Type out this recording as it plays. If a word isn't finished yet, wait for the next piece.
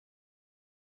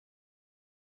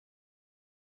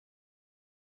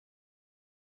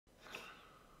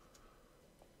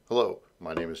Hello,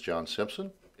 my name is John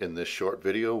Simpson. In this short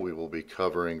video we will be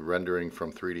covering rendering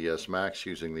from 3ds Max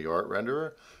using the art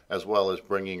renderer, as well as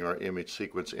bringing our image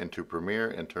sequence into Premiere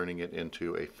and turning it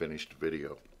into a finished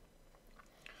video.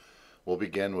 We'll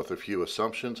begin with a few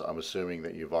assumptions. I'm assuming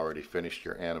that you've already finished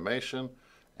your animation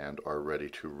and are ready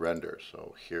to render.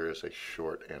 So here is a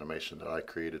short animation that I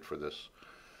created for this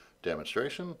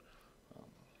demonstration.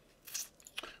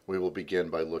 We will begin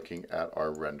by looking at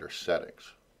our render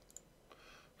settings.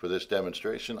 For this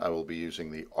demonstration, I will be using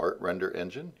the Art Render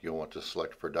engine. You'll want to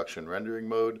select Production Rendering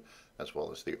Mode as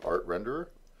well as the Art Renderer.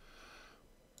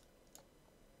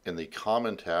 In the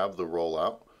Common tab, the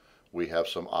Rollout, we have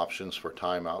some options for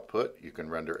time output. You can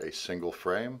render a single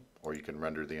frame, or you can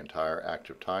render the entire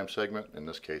active time segment. In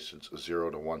this case, it's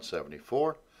 0 to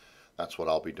 174. That's what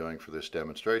I'll be doing for this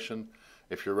demonstration.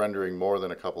 If you're rendering more than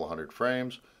a couple hundred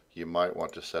frames, you might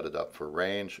want to set it up for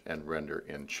range and render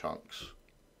in chunks.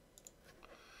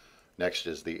 Next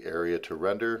is the area to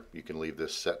render. You can leave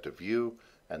this set to view,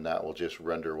 and that will just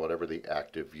render whatever the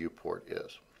active viewport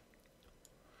is.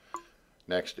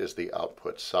 Next is the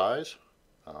output size.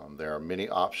 There are many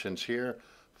options here.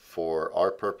 For our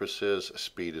purposes,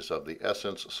 speed is of the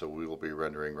essence, so we will be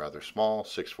rendering rather small,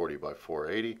 640 by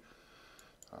 480.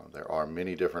 There are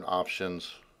many different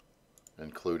options,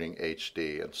 including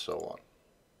HD and so on.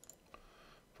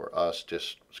 For us,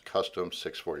 just custom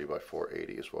 640 by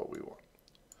 480 is what we want.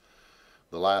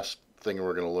 The last thing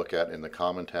we're going to look at in the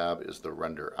Common tab is the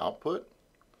render output.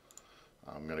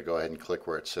 I'm going to go ahead and click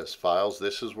where it says Files.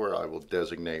 This is where I will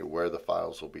designate where the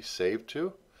files will be saved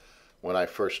to. When I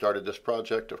first started this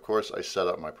project, of course, I set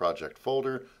up my project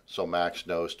folder so Max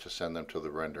knows to send them to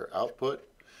the render output.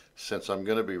 Since I'm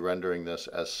going to be rendering this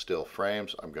as still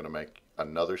frames, I'm going to make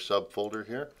another subfolder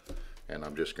here, and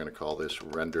I'm just going to call this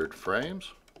Rendered Frames.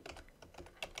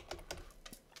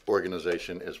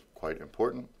 Organization is quite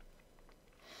important.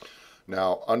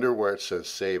 Now, under where it says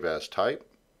Save as Type,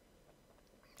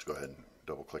 let's go ahead and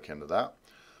double click into that.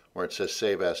 Where it says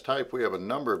Save as Type, we have a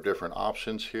number of different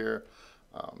options here.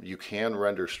 You can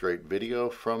render straight video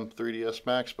from 3ds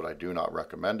Max, but I do not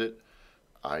recommend it.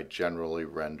 I generally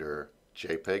render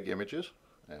JPEG images,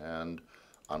 and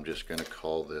I'm just going to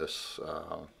call this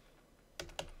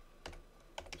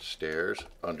stairs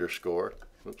underscore.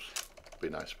 Oops, be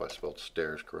nice if I spelled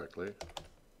stairs correctly.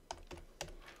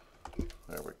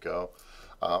 There we go.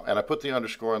 And I put the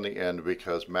underscore on the end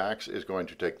because Max is going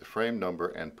to take the frame number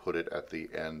and put it at the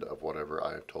end of whatever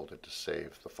I have told it to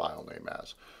save the file name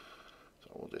as. So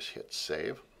we'll just hit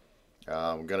save.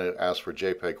 I'm going to ask for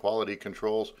JPEG quality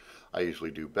controls. I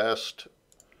usually do best.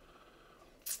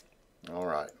 All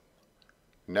right.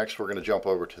 Next, we're going to jump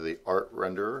over to the Art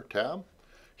Renderer tab.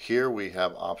 Here we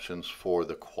have options for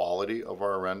the quality of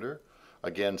our render.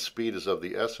 Again, speed is of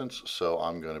the essence, so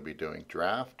I'm going to be doing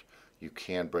draft. You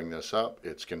can bring this up.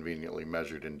 It's conveniently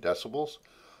measured in decibels.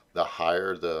 The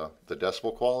higher the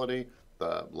decibel quality,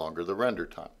 the longer the render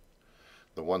time.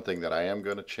 The one thing that I am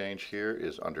going to change here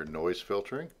is under noise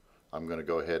filtering. I'm going to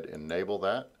go ahead and enable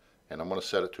that, and I'm going to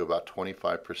set it to about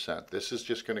 25%. This is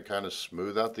just going to kind of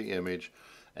smooth out the image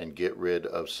and get rid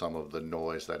of some of the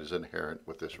noise that is inherent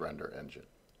with this render engine.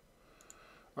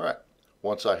 All right,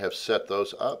 once I have set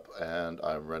those up and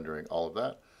I'm rendering all of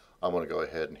that, I'm going to go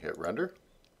ahead and hit render.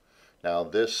 Now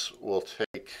this will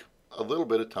take a little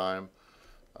bit of time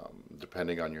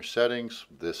depending on your settings.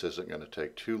 This isn't going to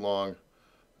take too long,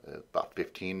 about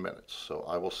 15 minutes. So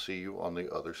I will see you on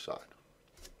the other side.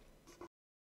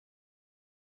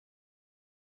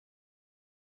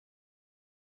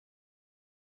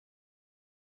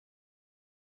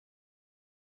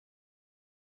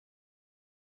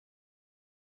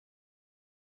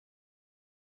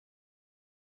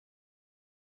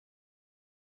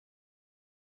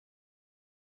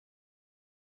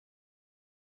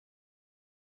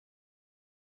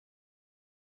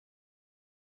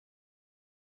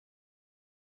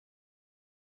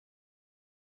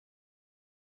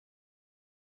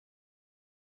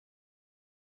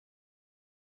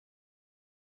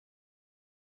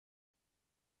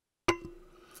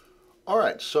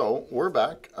 Alright, so we're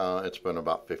back. It's been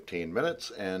about 15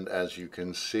 minutes, and as you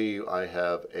can see, I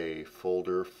have a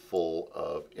folder full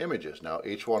of images. Now,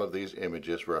 each one of these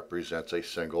images represents a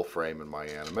single frame in my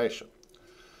animation.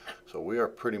 So we are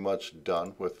pretty much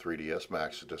done with 3ds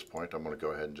Max at this point. I'm going to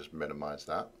go ahead and just minimize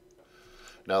that.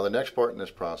 Now, the next part in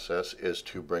this process is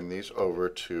to bring these over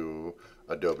to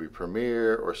Adobe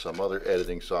Premiere or some other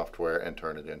editing software and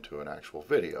turn it into an actual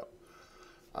video.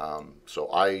 So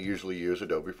I usually use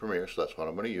Adobe Premiere, so that's what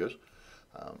I'm going to use.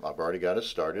 I've already got it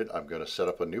started. I'm going to set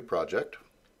up a new project.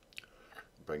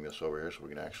 Bring this over here so we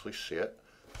can actually see it.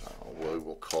 We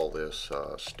will call this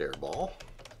stair ball.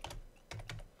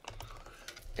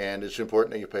 And it's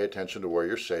important that you pay attention to where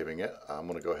you're saving it. I'm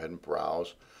going to go ahead and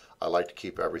browse. I like to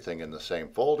keep everything in the same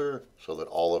folder so that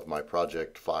all of my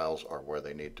project files are where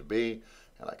they need to be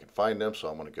and I can find them. So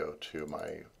I'm going to go to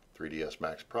my 3ds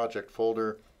Max project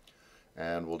folder,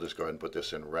 and we'll just go ahead and put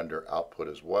this in render output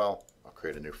as well. I'll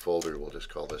create a new folder. We'll just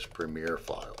call this Premiere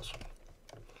Files.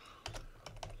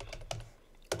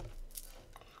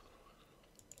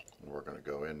 We're going to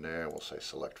go in there, we'll say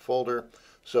select folder.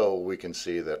 So we can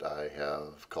see that I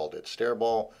have called it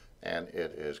Stairball, and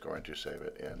it is going to save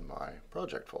it in my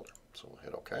project folder. So we'll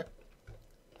hit OK.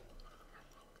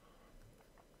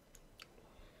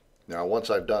 Now once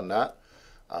I've done that,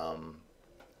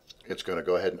 it's going to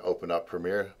go ahead and open up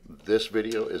Premiere. This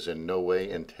video is in no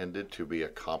way intended to be a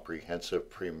comprehensive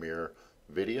Premiere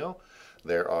video.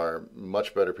 There are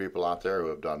much better people out there who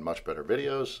have done much better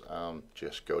videos.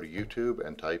 Just go to YouTube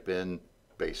and type in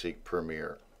basic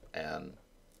Premiere, and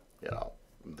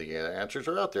the answers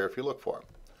are out there if you look for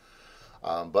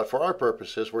them. But for our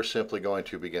purposes, we're simply going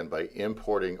to begin by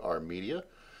importing our media.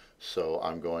 So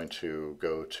I'm going to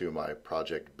go to my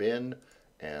project bin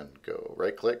and go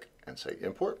right click and say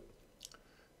import,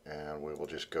 and we will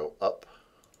just go up.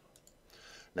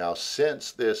 Now,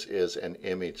 since this is an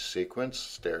image sequence,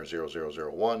 stair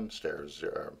 0001, stair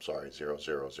 0000,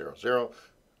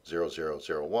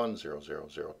 0001,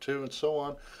 0002, and so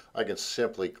on, I can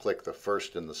simply click the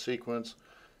first in the sequence,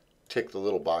 tick the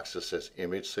little box that says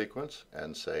image sequence,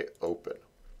 and say open.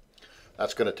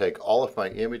 That's going to take all of my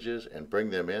images and bring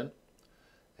them in.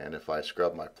 And if I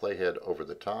scrub my playhead over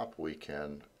the top, we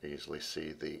can easily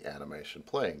see the animation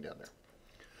playing down there.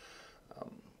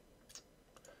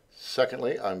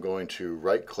 Secondly, I'm going to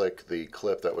right-click the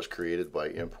clip that was created by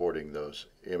importing those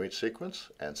image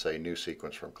sequence and say New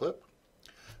Sequence from Clip.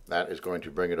 That is going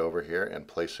to bring it over here and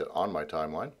place it on my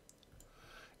timeline.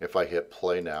 If I hit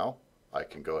play now, I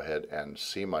can go ahead and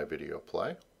see my video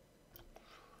play.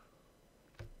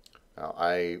 Now,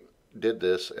 I did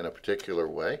this in a particular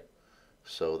way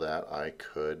so that I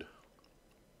could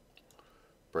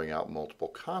bring out multiple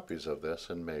copies of this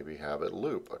and maybe have it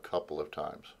loop a couple of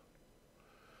times.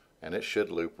 And it should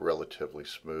loop relatively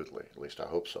smoothly, at least I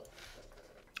hope so.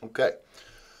 Okay,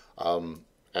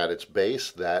 at its base,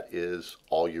 that is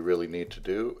all you really need to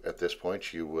do. At this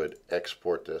point, you would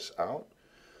export this out.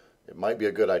 It might be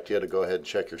a good idea to go ahead and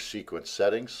check your sequence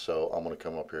settings. So I'm going to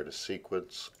come up here to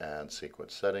Sequence and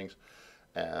Sequence Settings.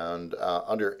 And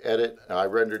under Edit, I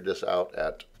rendered this out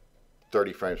at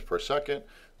 30 frames per second.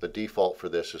 The default for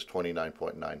this is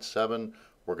 29.97.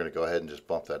 We're going to go ahead and just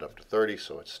bump that up to 30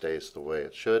 so it stays the way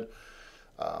it should.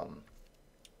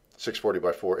 640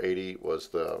 by 480 was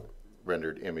the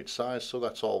rendered image size, so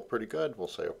that's all pretty good. We'll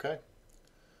say OK.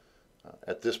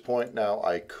 At this point now,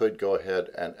 I could go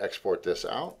ahead and export this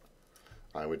out.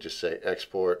 I would just say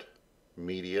Export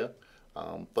Media.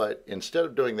 But instead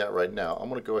of doing that right now, I'm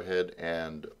going to go ahead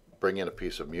and bring in a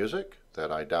piece of music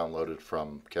that I downloaded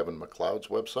from Kevin MacLeod's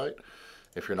website.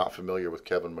 If you're not familiar with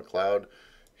Kevin MacLeod,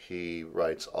 he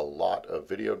writes a lot of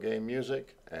video game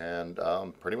music and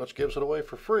pretty much gives it away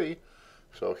for free.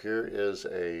 So here is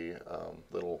a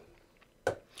little,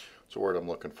 what's the word I'm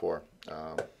looking for?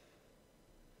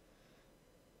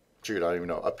 Shoot, I don't even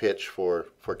know, a pitch for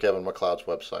Kevin MacLeod's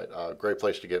website. Great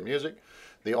place to get music.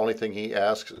 The only thing he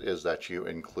asks is that you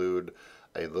include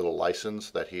a little license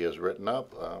that he has written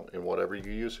up in whatever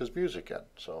you use his music in.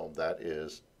 So that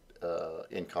is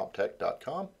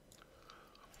incomptech.com.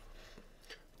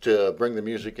 To bring the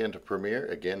music into Premiere,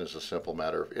 again, is a simple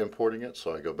matter of importing it.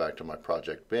 So I go back to my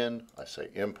project bin, I say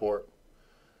import,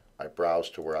 I browse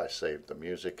to where I saved the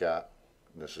music at.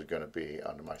 This is going to be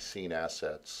under my scene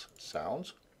assets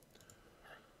sounds.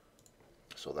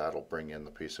 So that'll bring in the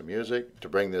piece of music. To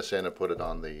bring this in and put it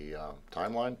on the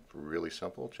timeline, really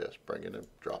simple. Just bring it and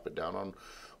drop it down on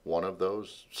one of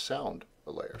those sound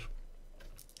layers.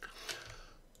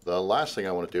 The last thing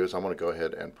I want to do is I'm going to go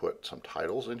ahead and put some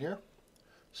titles in here.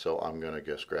 So I'm going to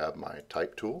just grab my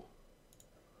type tool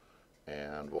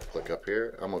and we'll click up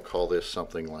here. I'm going to call this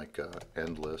something like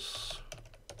Endless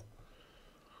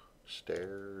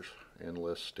Stairs,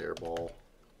 Endless Stairball.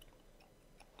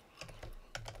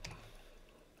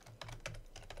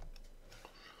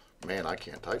 Man, I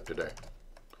can't type today.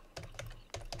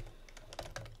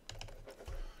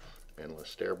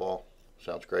 Endless Stairball.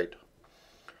 Sounds great.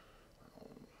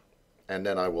 And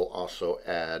then I will also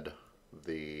add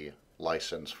the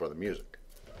license for the music.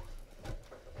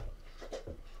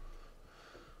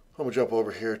 I'm going to jump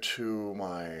over here to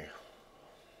my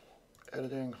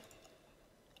editing.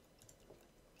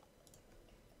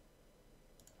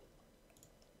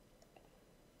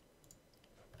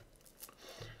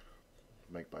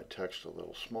 make my text a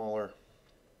little smaller.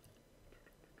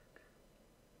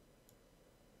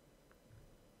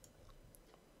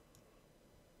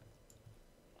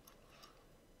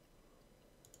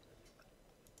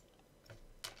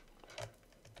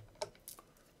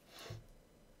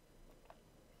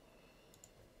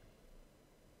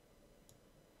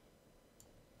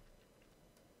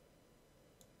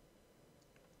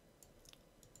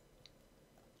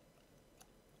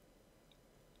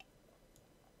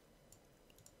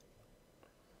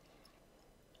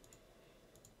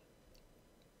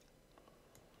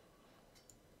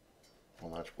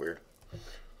 Well, that's weird.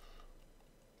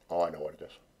 Oh, I know what it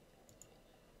is.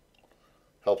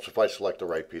 Helps if I select the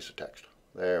right piece of text.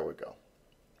 There we go.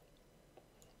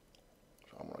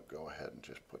 So I'm going to go ahead and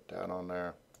just put that on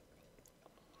there.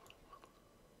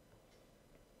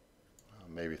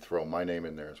 Maybe throw my name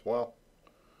in there as well.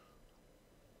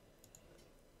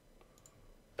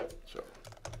 So,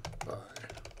 by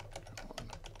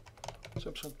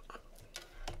Simpson.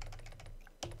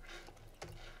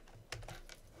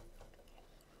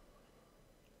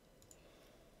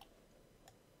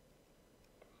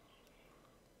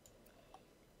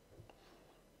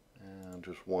 And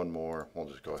just one more. We'll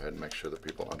just go ahead and make sure that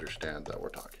people understand that we're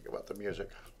talking about the music.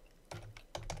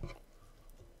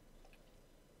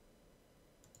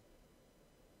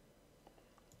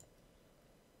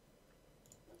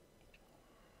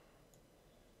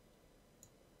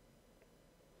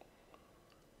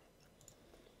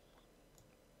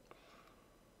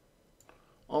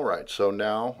 Alright, so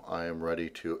now I am ready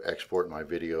to export my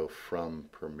video from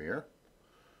Premiere.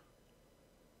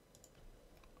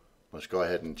 Let's go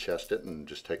ahead and test it and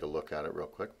just take a look at it real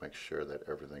quick, make sure that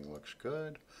everything looks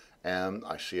good. And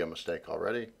I see a mistake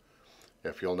already.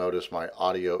 If you'll notice, my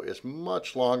audio is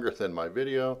much longer than my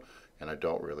video, and I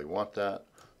don't really want that.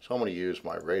 So I'm going to use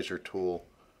my razor tool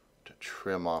to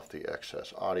trim off the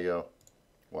excess audio.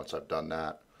 Once I've done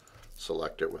that,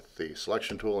 select it with the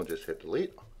selection tool and just hit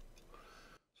delete.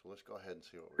 So let's go ahead and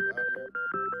see what we got here.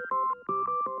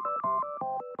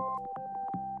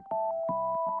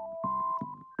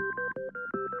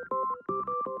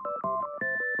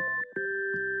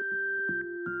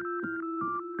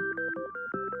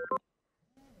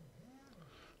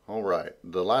 All right,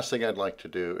 the last thing I'd like to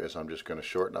do is I'm just going to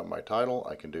shorten up my title.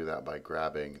 I can do that by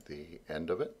grabbing the end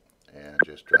of it and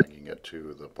just dragging it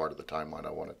to the part of the timeline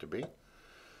I want it to be.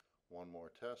 One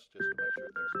more test just to make sure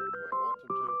things look the way I want them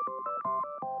to.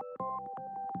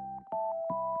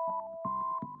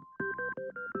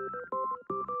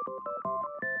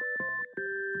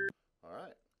 All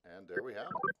right, and there we have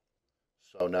it.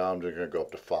 So now I'm just going to go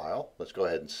up to File. Let's go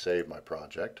ahead and save my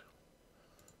project.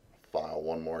 File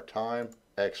one more time,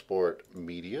 Export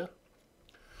Media.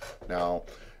 Now,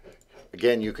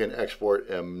 again, you can export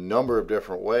a number of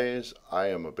different ways. I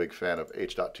am a big fan of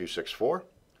H.264.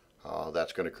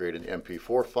 That's going to create an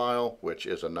MP4 file, which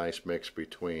is a nice mix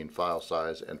between file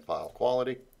size and file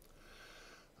quality.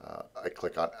 I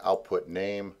click on Output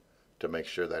Name to make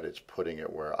sure that it's putting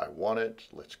it where I want it.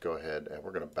 Let's go ahead and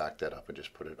we're going to back that up and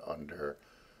just put it under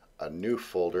a new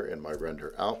folder in my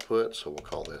render output. So we'll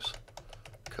call this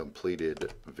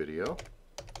Completed Video.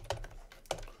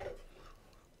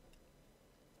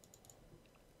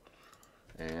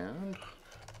 And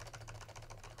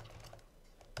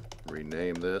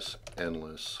rename this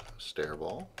Endless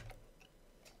Stairball.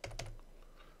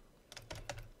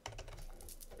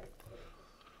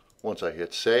 Once I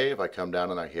hit save, I come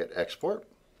down and I hit export.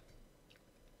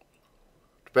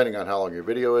 Depending on how long your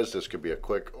video is, this could be a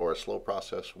quick or a slow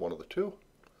process, one of the two.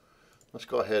 Let's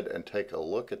go ahead and take a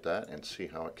look at that and see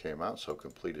how it came out. So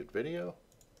completed video,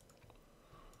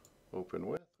 open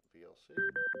with VLC. And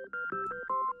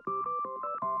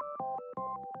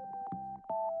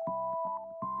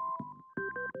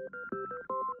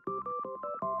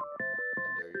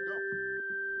there you go.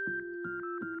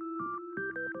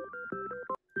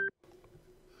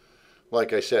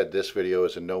 Like I said, this video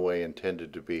is in no way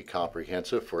intended to be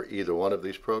comprehensive for either one of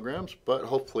these programs, but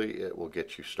hopefully it will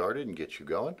get you started and get you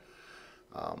going.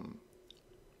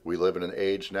 We live in an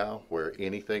age now where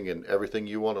anything and everything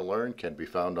you want to learn can be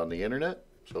found on the internet.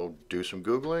 So do some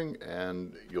Googling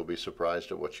and you'll be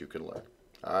surprised at what you can learn.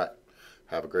 All right.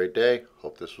 Have a great day.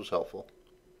 Hope this was helpful.